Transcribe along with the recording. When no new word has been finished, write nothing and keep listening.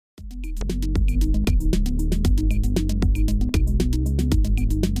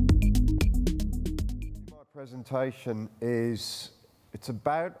Presentation it's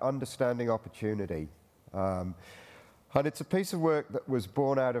about understanding opportunity. And it's a piece of work that was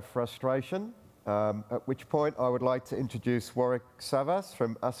born out of frustration, at which point I would like to introduce Warwick Savas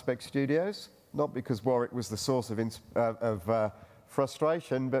from Aspect Studios, not because Warwick was the source of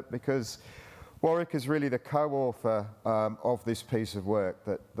frustration, but because Warwick is really the co-author of this piece of work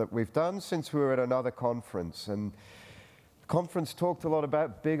that we've done since we were at another conference. And the conference talked a lot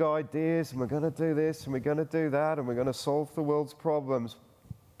about big ideas, and we're going to do this, and we're going to do that, and we're going to solve the world's problems.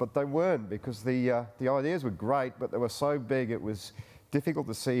 But they weren't, because the ideas were great, but they were so big it was difficult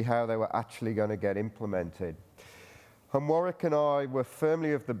to see how they were actually going to get implemented. And Warwick and I were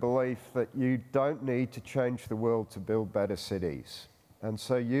firmly of the belief that you don't need to change the world to build better cities. And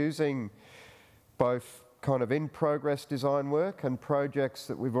so using both kind of in-progress design work and projects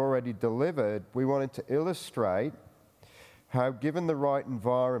that we've already delivered, we wanted to illustrate how, given the right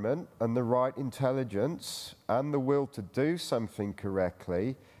environment and the right intelligence and the will to do something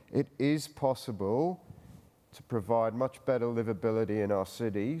correctly, it is possible to provide much better livability in our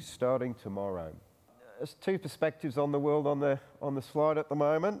cities starting tomorrow. There's two perspectives on the world on the slide at the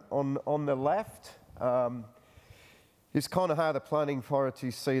moment. On the left is kind of how the planning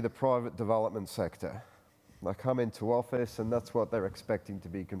authorities see the private development sector. They come into office and that's what they're expecting to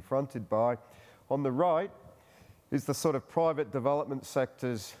be confronted by. On the right is the sort of private development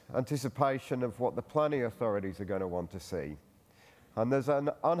sector's anticipation of what the planning authorities are going to want to see. And there's an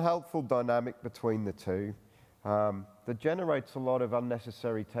unhelpful dynamic between the two that generates a lot of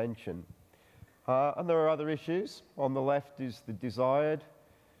unnecessary tension. And there are other issues. On the left is the desired,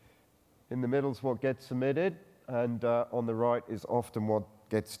 in the middle is what gets submitted, and on the right is often what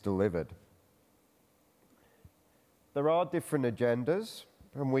gets delivered. There are different agendas,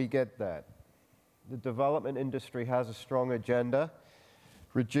 and we get that. The development industry has a strong agenda,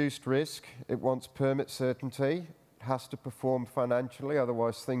 reduced risk, it wants permit certainty, it has to perform financially,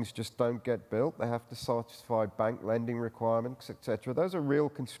 otherwise things just don't get built. They have to satisfy bank lending requirements, etc. Those are real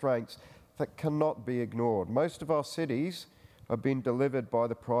constraints that cannot be ignored. Most of our cities are being delivered by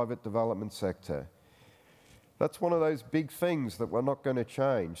the private development sector. That's one of those big things that we're not going to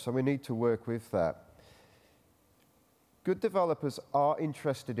change, so we need to work with that. Good developers are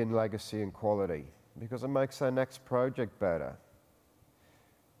interested in legacy and quality because it makes their next project better.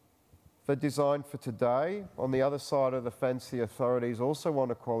 They're designed for today. On the other side of the fence, the authorities also want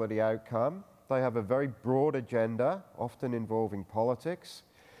a quality outcome. They have a very broad agenda, often involving politics.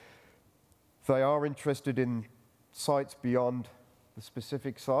 They are interested in sites beyond the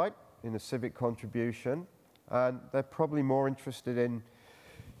specific site, in a civic contribution, and they're probably more interested in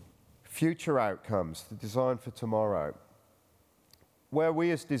future outcomes, the design for tomorrow. Where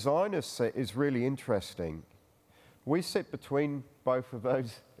we as designers sit is really interesting. We sit between both of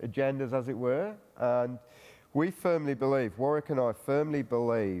those agendas, as it were, and we firmly believe, Warwick and I firmly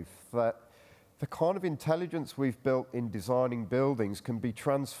believe, that the kind of intelligence we've built in designing buildings can be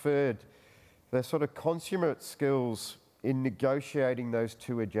transferred. They're sort of consummate skills in negotiating those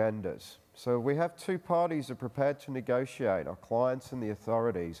two agendas. So we have two parties who are prepared to negotiate, our clients and the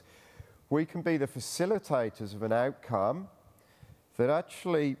authorities. We can be the facilitators of an outcome that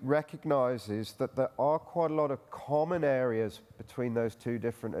actually recognises that there are quite a lot of common areas between those two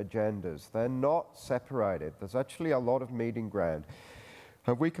different agendas. They're not separated. There's actually a lot of meeting ground.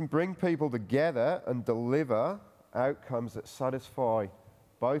 And we can bring people together and deliver outcomes that satisfy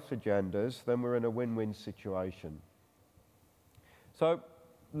both agendas, then we're in a win-win situation. So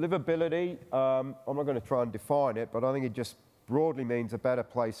livability, I'm not going to try and define it, but I think it just broadly means a better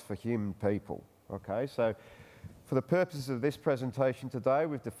place for human people. Okay, so for the purposes of this presentation today,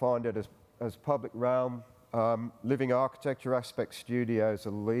 we've defined it as public realm. Living Architecture Aspect Studios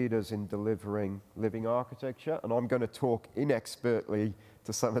are leaders in delivering living architecture, and I'm going to talk inexpertly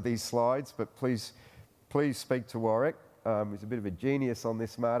to some of these slides, but please speak to Warwick. He's a bit of a genius on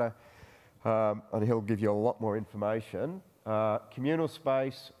this matter, and he'll give you a lot more information. Communal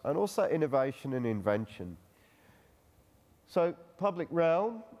space, and also innovation and invention. So public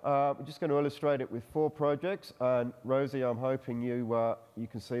realm, we're just going to illustrate it with 4 projects, and Rosie, I'm hoping you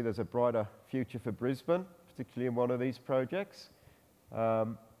can see there's a brighter future for Brisbane, particularly in one of these projects.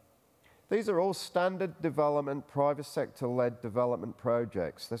 These are all standard development, private sector-led development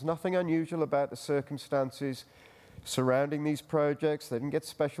projects. There's nothing unusual about the circumstances surrounding these projects. They didn't get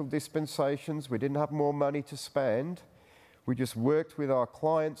special dispensations. We didn't have more money to spend. We just worked with our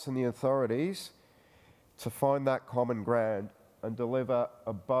clients and the authorities to find that common ground and deliver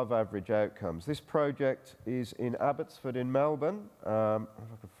above average outcomes. This project is in Abbotsford in Melbourne. If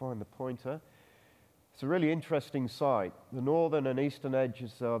I can find the pointer. It's a really interesting site. The northern and eastern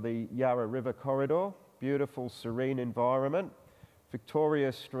edges are the Yarra River corridor, beautiful, serene environment.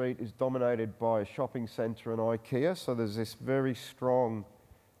 Victoria Street is dominated by a shopping centre and IKEA, so there's this very strong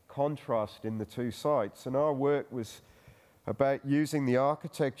contrast in the two sites. And our work was about using the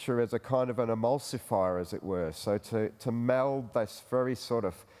architecture as a kind of an emulsifier, as it were, so to meld this very sort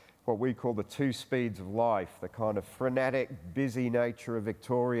of what we call the two speeds of life, the kind of frenetic, busy nature of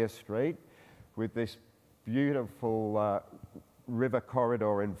Victoria Street with this beautiful river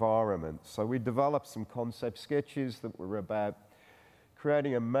corridor environment. So we developed some concept sketches that were about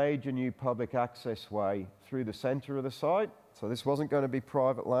creating a major new public access way through the centre of the site. So this wasn't going to be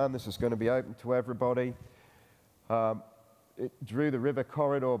private land, this was going to be open to everybody. It drew the river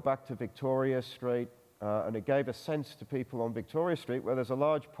corridor back to Victoria Street, and it gave a sense to people on Victoria Street, where there's a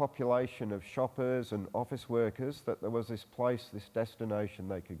large population of shoppers and office workers, that there was this place, this destination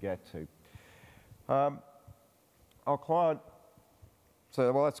they could get to. Our client said,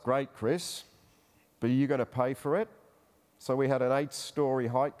 well, that's great, Chris, but are you going to pay for it? So we had an 8-storey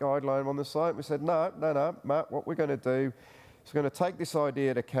height guideline on the site. We said, no, Matt, what we're going to do is we're going to take this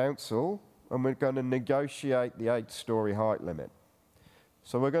idea to council and we're going to negotiate the 8-storey height limit.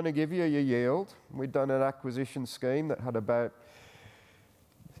 So we're going to give you your yield. We'd done an acquisition scheme that had about,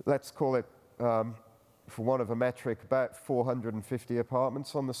 let's call it, for want of a metric, about 450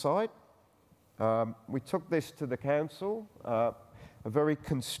 apartments on the site. We took this to the council, a very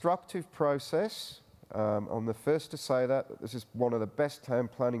constructive process. I'm the first to say that this is one of the best town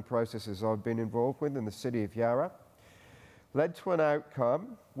planning processes I've been involved with in the city of Yarra. Led to an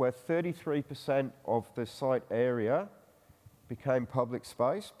outcome where 33% of the site area became public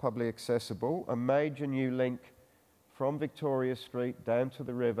space, publicly accessible. A major new link from Victoria Street down to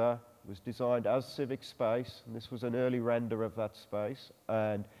the river was designed as civic space, and this was an early render of that space,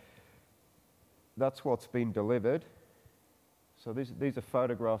 and that's what's been delivered. So these are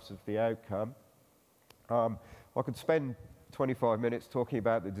photographs of the outcome. I could spend 25 minutes talking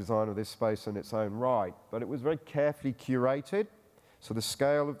about the design of this space in its own right, but it was very carefully curated. So the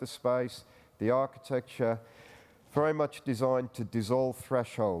scale of the space, the architecture, very much designed to dissolve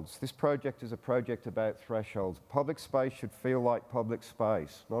thresholds. This project is a project about thresholds. Public space should feel like public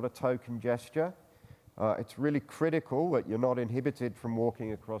space, not a token gesture. It's really critical that you're not inhibited from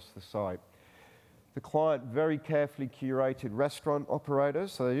walking across the site. The client very carefully curated restaurant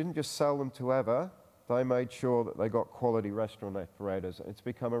operators, so they didn't just sell them to whoever. They made sure that they got quality restaurant operators. It's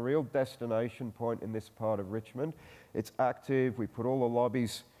become a real destination point in this part of Richmond. It's active. We put all the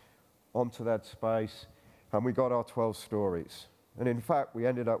lobbies onto that space, and we got our 12 stories. And in fact, we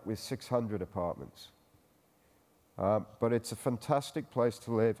ended up with 600 apartments. But it's a fantastic place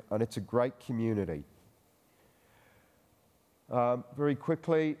to live, and it's a great community. Very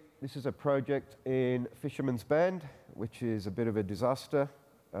quickly, this is a project in Fisherman's Bend, which is a bit of a disaster.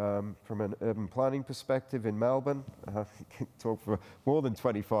 From an urban planning perspective in Melbourne. I can talk for more than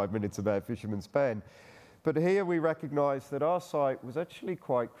 25 minutes about Fisherman's Bend. But here we recognise that our site was actually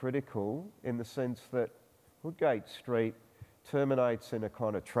quite critical in the sense that Woodgate Street terminates in a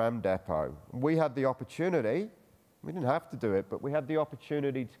kind of tram depot. We had the opportunity, we didn't have to do it, but we had the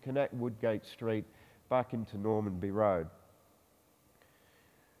opportunity to connect Woodgate Street back into Normanby Road.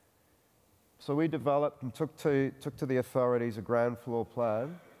 So we developed and took to the authorities a ground floor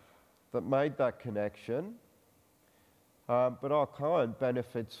plan that made that connection, but our client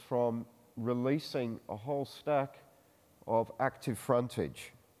benefits from releasing a whole stack of active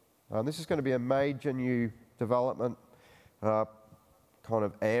frontage. This is going to be a major new development kind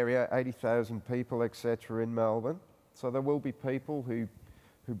of area, 80,000 people, etc. in Melbourne. So there will be people who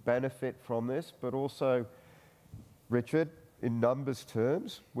benefit from this, but also, Richard, in numbers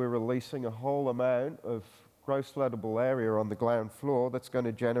terms, we're releasing a whole amount of gross lettable area on the ground floor that's going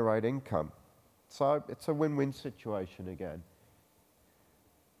to generate income. So it's a win-win situation again.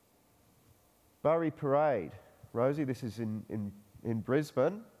 Barry Parade. Rosie, this is in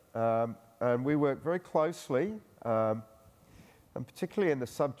Brisbane, and we work very closely, and particularly in the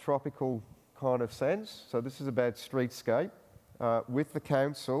subtropical kind of sense, so this is about streetscape, with the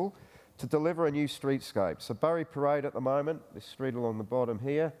council, to deliver a new streetscape. So Barry Parade at the moment, this street along the bottom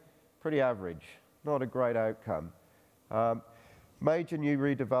here, pretty average, not a great outcome. Major new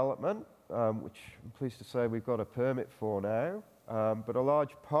redevelopment, which I'm pleased to say we've got a permit for now, but a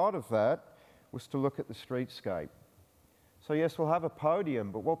large part of that was to look at the streetscape. So yes, we'll have a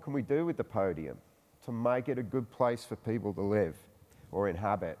podium, but what can we do with the podium to make it a good place for people to live or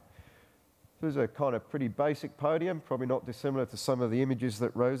inhabit? This is a kind of pretty basic podium, probably not dissimilar to some of the images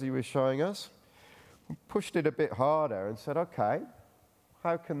that Rosie was showing us. We pushed it a bit harder and said, okay,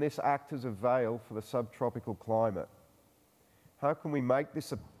 how can this act as a veil for the subtropical climate? How can we make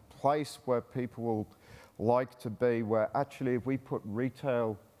this a place where people will like to be, where actually if we put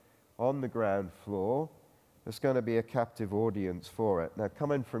retail on the ground floor, there's going to be a captive audience for it. Now,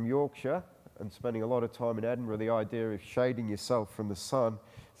 coming from Yorkshire and spending a lot of time in Edinburgh, the idea of shading yourself from the sun,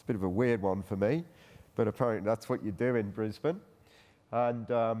 it's a bit of a weird one for me, but apparently that's what you do in Brisbane. And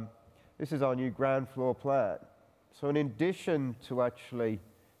this is our new ground floor plan. So in addition to actually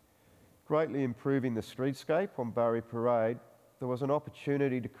greatly improving the streetscape on Barry Parade, there was an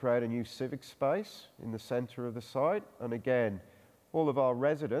opportunity to create a new civic space in the centre of the site. And again, all of our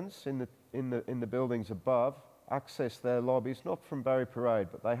residents in the buildings above access their lobbies, not from Barry Parade,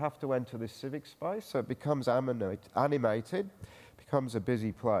 but they have to enter this civic space, so it becomes animated, becomes a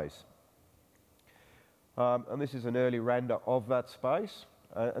busy place. And this is an early render of that space,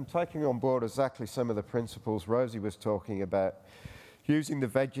 and taking on board exactly some of the principles Rosie was talking about, using the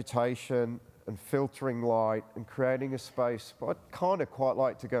vegetation and filtering light and creating a space. But I'd kind of quite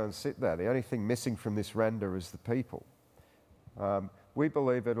like to go and sit there. The only thing missing from this render is the people. We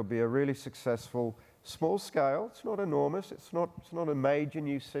believe it'll be a really successful, small scale. It's not enormous. It's not a major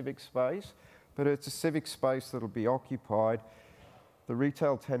new civic space, but it's a civic space that'll be occupied. The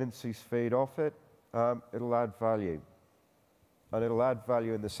retail tenancies feed off it. It'll add value. And it'll add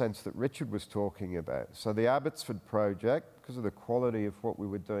value in the sense that Richard was talking about. So the Abbotsford project, because of the quality of what we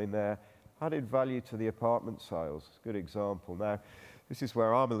were doing there, added value to the apartment sales. It's a good example. Now, this is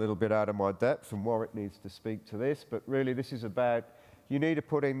where I'm a little bit out of my depth, and Warwick needs to speak to this, but really this is about, you need to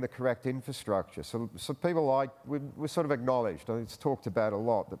put in the correct infrastructure. So people like, we're sort of acknowledged, and it's talked about a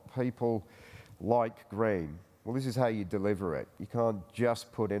lot, that people like green. Well, this is how you deliver it. You can't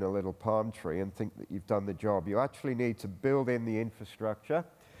just put in a little palm tree and think that you've done the job. You actually need to build in the infrastructure,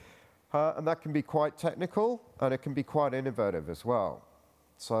 and that can be quite technical, and it can be quite innovative as well.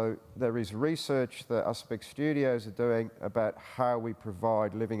 So there is research that Aspect Studios are doing about how we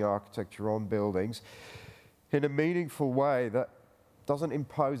provide living architecture on buildings in a meaningful way that doesn't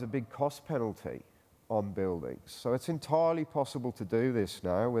impose a big cost penalty on buildings. So it's entirely possible to do this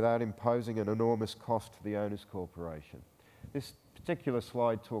now without imposing an enormous cost to the owners' corporation. This particular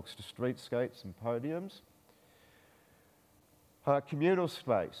slide talks to streetscapes and podiums. Communal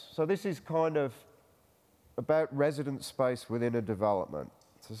space. So this is kind of about resident space within a development.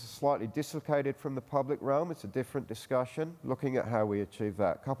 So this is slightly dislocated from the public realm. It's a different discussion, looking at how we achieve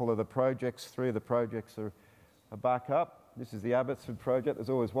that. A couple of the projects, 3 of the projects are back up. This is the Abbotsford project.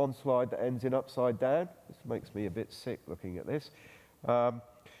 There's always one slide that ends in upside down. This makes me a bit sick looking at this.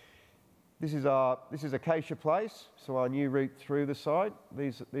 This is Acacia Place, so our new route through the site.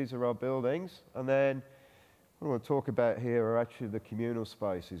 These are our buildings. And then what I want to talk about here are actually the communal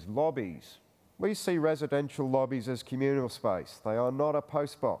spaces. Lobbies. We see residential lobbies as communal space. They are not a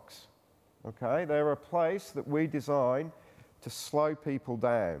postbox. Okay? They're a place that we design to slow people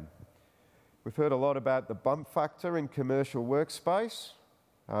down. We've heard a lot about the bump factor in commercial workspace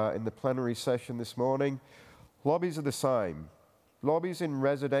in the plenary session this morning. Lobbies are the same. Lobbies in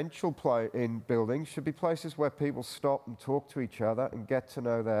residential buildings should be places where people stop and talk to each other and get to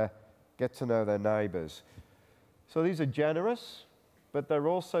know their neighbours. So these are generous, but they're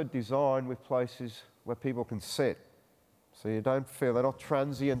also designed with places where people can sit. So you don't feel, they're not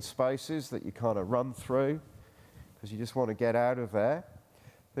transient spaces that you kind of run through because you just want to get out of there.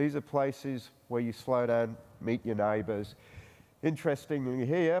 These are places where you slow down, meet your neighbours. Interestingly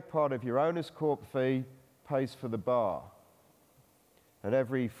here, part of your owner's corp fee pays for the bar. And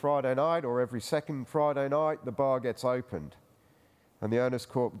every Friday night or every second Friday night, the bar gets opened. And the owner's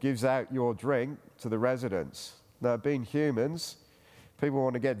corp gives out your drink to the residents. Now, being humans, people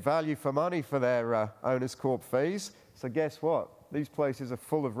want to get value for money for their owner's corp fees. So guess what? These places are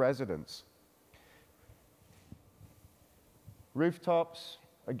full of residents. Rooftops.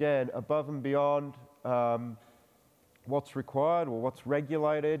 Again, above and beyond what's required or what's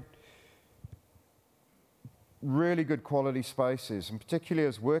regulated. Really good quality spaces, and particularly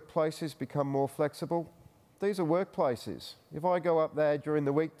as workplaces become more flexible. These are workplaces. If I go up there during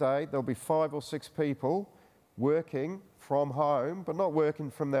the weekday, there'll be 5 or 6 people working from home, but not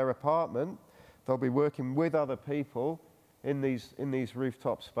working from their apartment. They'll be working with other people in these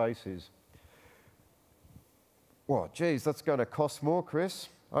rooftop spaces. Well, geez, that's going to cost more, Chris.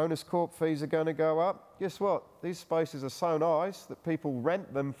 Owners' corp fees are going to go up. Guess what? These spaces are so nice that people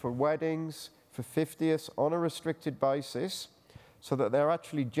rent them for weddings, for 50ths on a restricted basis, so that they're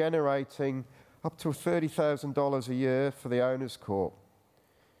actually generating up to $30,000 a year for the owners' corp,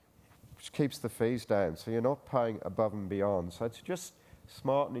 which keeps the fees down. So you're not paying above and beyond. So it's just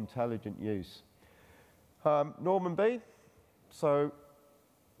smart and intelligent use. Norman B. So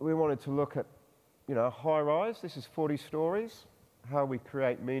we wanted to look at, high rise. This is 40 stories. how we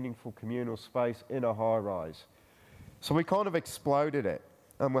create meaningful communal space in a high-rise. So we kind of exploded it,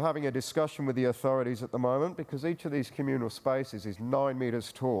 and we're having a discussion with the authorities at the moment because each of these communal spaces is 9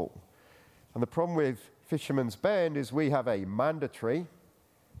 metres tall. And the problem with Fisherman's Bend is we have a mandatory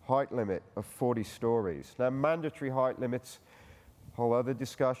height limit of 40 stories. Now, mandatory height limits, whole other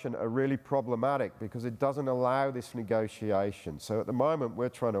discussion, are really problematic because it doesn't allow this negotiation. So at the moment, we're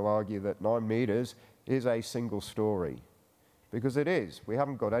trying to argue that 9 metres is a single story, because it is. We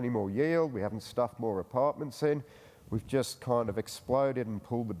haven't got any more yield, we haven't stuffed more apartments in, we've just kind of exploded and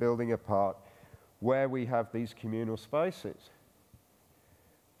pulled the building apart where we have these communal spaces.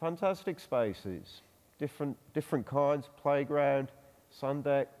 Fantastic spaces, different kinds, playground, sun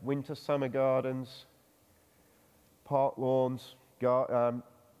deck, winter summer gardens, park lawns,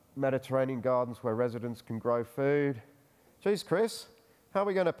 Mediterranean gardens where residents can grow food. Geez, Chris, how are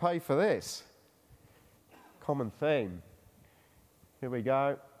we going to pay for this? Common theme. Here we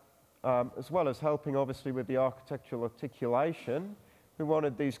go. As well as helping, obviously, with the architectural articulation, we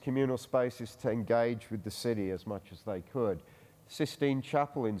wanted these communal spaces to engage with the city as much as they could. Sistine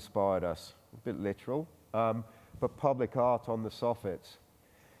Chapel inspired us, a bit literal, but public art on the soffits.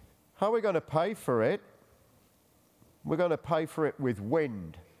 How are we going to pay for it? We're going to pay for it with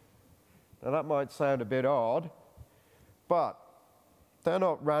wind. Now, that might sound a bit odd, but they're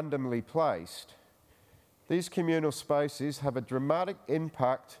not randomly placed. These communal spaces have a dramatic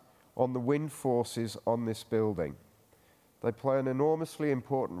impact on the wind forces on this building. They play an enormously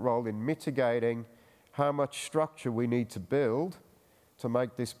important role in mitigating how much structure we need to build to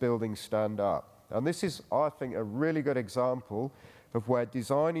make this building stand up. And this is, I think, a really good example of where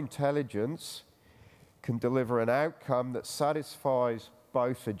design intelligence can deliver an outcome that satisfies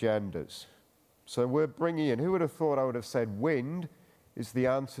both agendas. So we're bringing in, who would have thought I would have said wind is the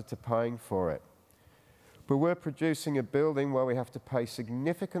answer to paying for it? But we're producing a building where we have to pay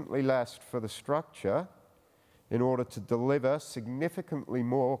significantly less for the structure in order to deliver significantly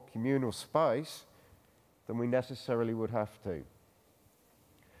more communal space than we necessarily would have to.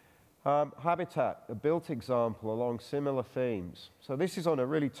 Habitat, a built example along similar themes. So this is on a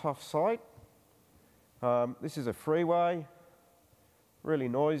really tough site. This is a freeway, really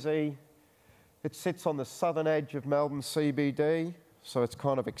noisy. It sits on the southern edge of Melbourne CBD, so it's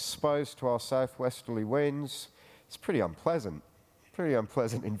kind of exposed to our southwesterly winds. It's pretty unpleasant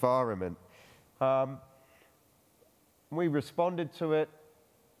environment. We responded to it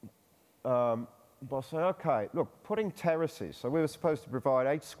by saying, okay, look, putting terraces. So we were supposed to provide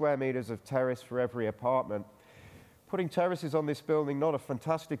 8 square metres of terrace for every apartment. Putting terraces on this building, not a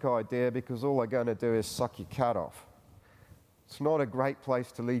fantastic idea because all they're going to do is suck your cat off. It's not a great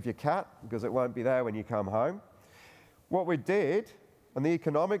place to leave your cat because it won't be there when you come home. What we did, and the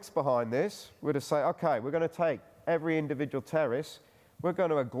economics behind this, were to say, okay, we're going to take every individual terrace, we're going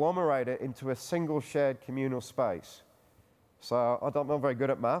to agglomerate it into a single shared communal space. So I'm not very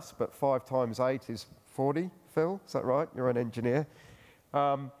good at maths, but 5 times 8 is 40, Phil, is that right? You're an engineer.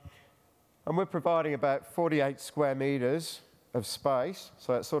 And we're providing about 48 square metres of space,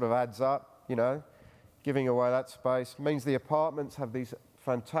 so it sort of adds up, you know, giving away that space. It means the apartments have these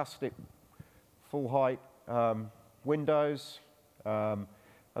fantastic full-height windows, and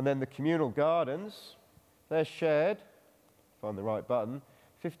then the communal gardens, they're shared, find the right button,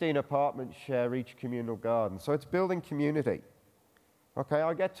 15 apartments share each communal garden. So it's building community. Okay,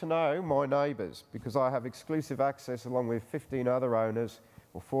 I get to know my neighbours because I have exclusive access along with 15 other owners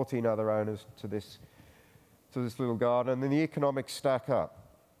or 14 other owners to this little garden, and then the economics stack up.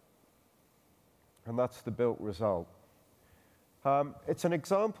 And that's the built result. It's an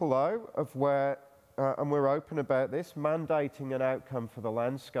example, though, of where, and we're open about this, mandating an outcome for the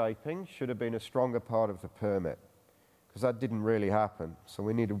landscaping should have been a stronger part of the permit, because that didn't really happen. So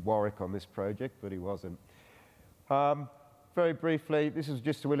we needed Warwick on this project, but he wasn't. Very briefly, this is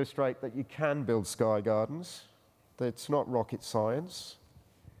just to illustrate that you can build sky gardens. It's not rocket science.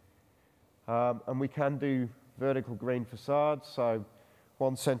 And we can do vertical green facades. So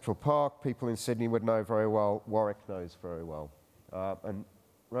One Central Park, people in Sydney would know very well, Warwick knows very well. And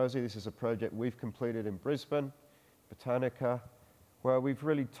Rosie, this is a project we've completed in Brisbane, Botanica, where we've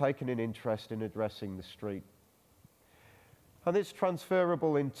really taken an interest in addressing the street. And it's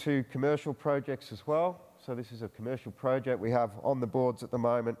transferable into commercial projects as well. So this is a commercial project we have on the boards at the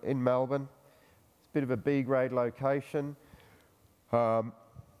moment in Melbourne. It's a bit of a B-grade location. But,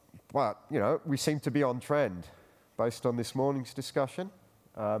 you know, we seem to be on trend based on this morning's discussion.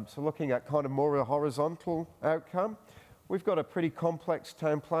 So looking at kind of more a horizontal outcome, we've got a pretty complex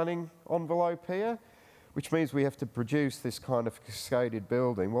town planning envelope here. which means we have to produce this kind of cascaded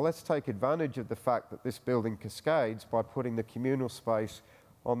building. Well, let's take advantage of the fact that this building cascades by putting the communal space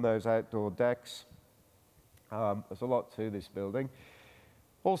on those outdoor decks. There's a lot to this building.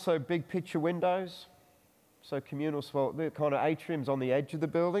 Also, big picture windows. So communal, the kind of atriums on the edge of the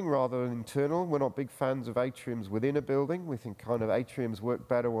building rather than internal. We're not big fans of atriums within a building. We think kind of atriums work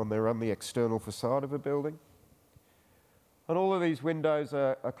better when they're on the external facade of a building. And all of these windows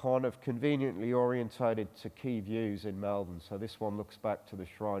are kind of conveniently orientated to key views in Melbourne. So this one looks back to the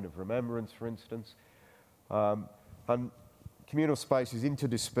Shrine of Remembrance, for instance. And communal space is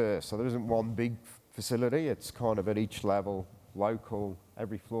interdispersed, so there isn't one big facility. It's kind of at each level, local,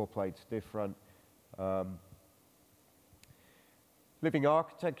 every floor plate's different. Living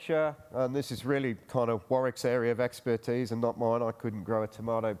architecture, and this is really kind of Warwick's area of expertise and not mine. I couldn't grow a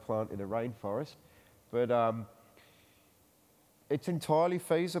tomato plant in a rainforest. But it's entirely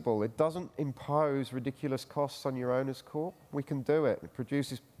feasible. It doesn't impose ridiculous costs on your owner's corp. We can do it. It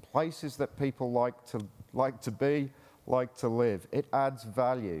produces places that people like to be, like to live. It adds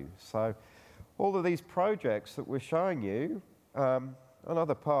value. So all of these projects that we're showing you,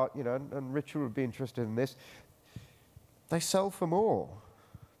 another part, you know, and Richard would be interested in this, they sell for more.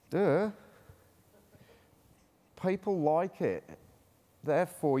 Duh. People like it.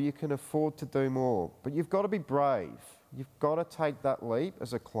 Therefore, you can afford to do more. But you've got to be brave. You've got to take that leap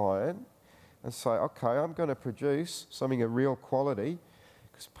as a client and say, okay, I'm going to produce something of real quality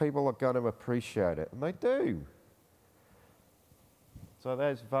because people are going to appreciate it. And they do. So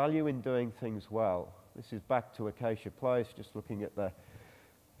there's value in doing things well. This is back to Acacia Place, just looking at the,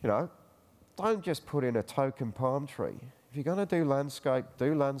 you know, don't just put in a token palm tree. If you're going to do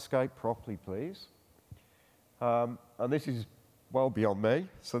landscape properly, please. And this is well beyond me,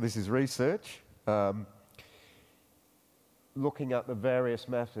 so this is research. Looking at the various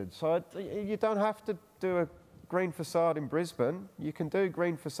methods. So you don't have to do a green facade in Brisbane. You can do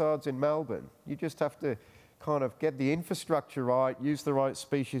green facades in Melbourne. You just have to kind of get the infrastructure right, use the right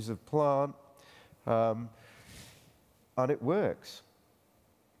species of plant, and it works.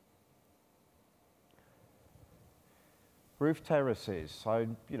 Roof terraces. So,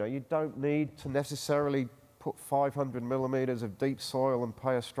 you know, you don't need to necessarily put 500 millimetres of deep soil and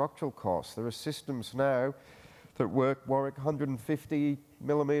pay a structural cost. There are systems now that work 150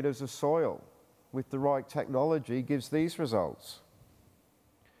 millimetres of soil with the right technology gives these results.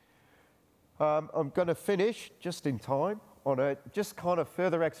 I'm going to finish just in time on a just kind of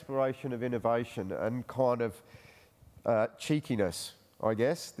further exploration of innovation and kind of cheekiness, I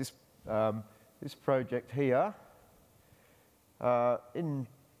guess. This project here in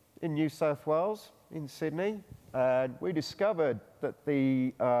New South Wales, in Sydney, and we discovered that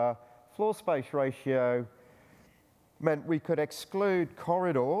the floor space ratio meant we could exclude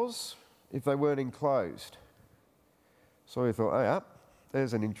corridors if they weren't enclosed. So we thought, oh yeah,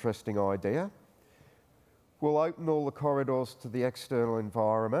 there's an interesting idea. We'll open all the corridors to the external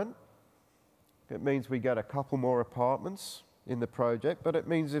environment. It means we get a couple more apartments in the project, but it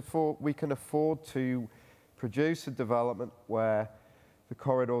means we can afford to produce a development where the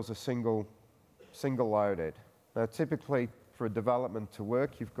corridors are single-loaded. Now, typically, for a development to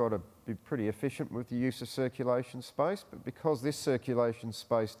work, you've got to be pretty efficient with the use of circulation space, but because this circulation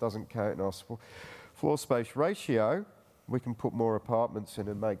space doesn't count in our floor space ratio, we can put more apartments in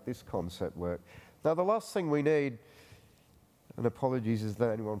and make this concept work. Now, the last thing we need, and apologies is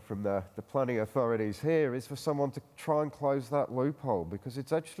there anyone from the planning authorities here, is for someone to try and close that loophole, because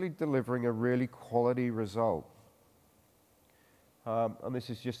it's actually delivering a really quality result. And this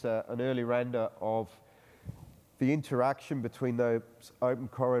is just an early render of the interaction between those open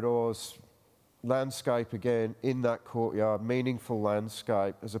corridors, landscape again in that courtyard, meaningful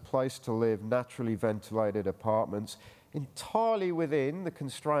landscape as a place to live, naturally ventilated apartments, entirely within the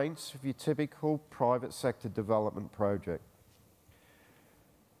constraints of your typical private sector development project.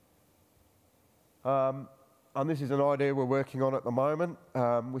 And this is an idea we're working on at the moment,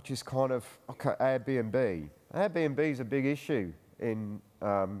 which is kind of, okay, Airbnb. Airbnb is a big issue in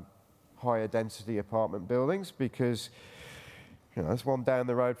higher density apartment buildings because, you know, there's one down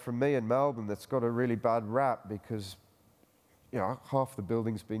the road from me in Melbourne that's got a really bad rap because, you know, half the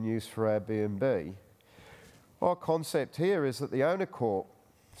building's been used for Airbnb. Our concept here is that the owner corp,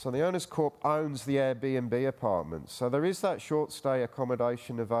 so the owner's corp owns the Airbnb apartments. So there is that short stay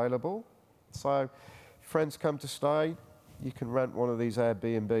accommodation available. So if friends come to stay, you can rent one of these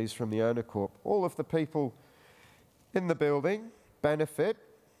Airbnbs from the owner corp. All of the people in the building benefit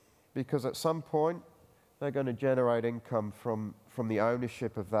because at some point they're going to generate income from the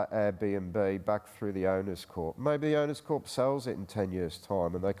ownership of that Airbnb back through the Owners Corp. Maybe the Owners Corp sells it in 10 years'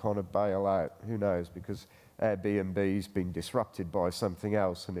 time and they kind of bail out. Who knows? Because Airbnb's been disrupted by something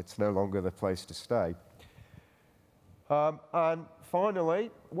else and it's no longer the place to stay. And finally,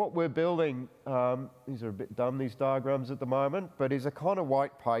 what we're building, these are a bit dumb, these diagrams at the moment, but is a kind of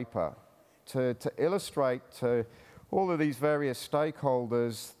white paper to illustrate to all of these various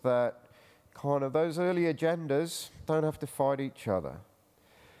stakeholders that kind of those early agendas don't have to fight each other.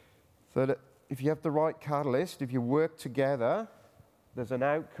 That if you have the right catalyst, if you work together, there's an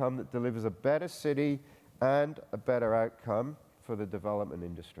outcome that delivers a better city and a better outcome for the development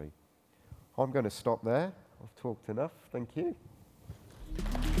industry. I'm going to stop there. I've talked enough. Thank you.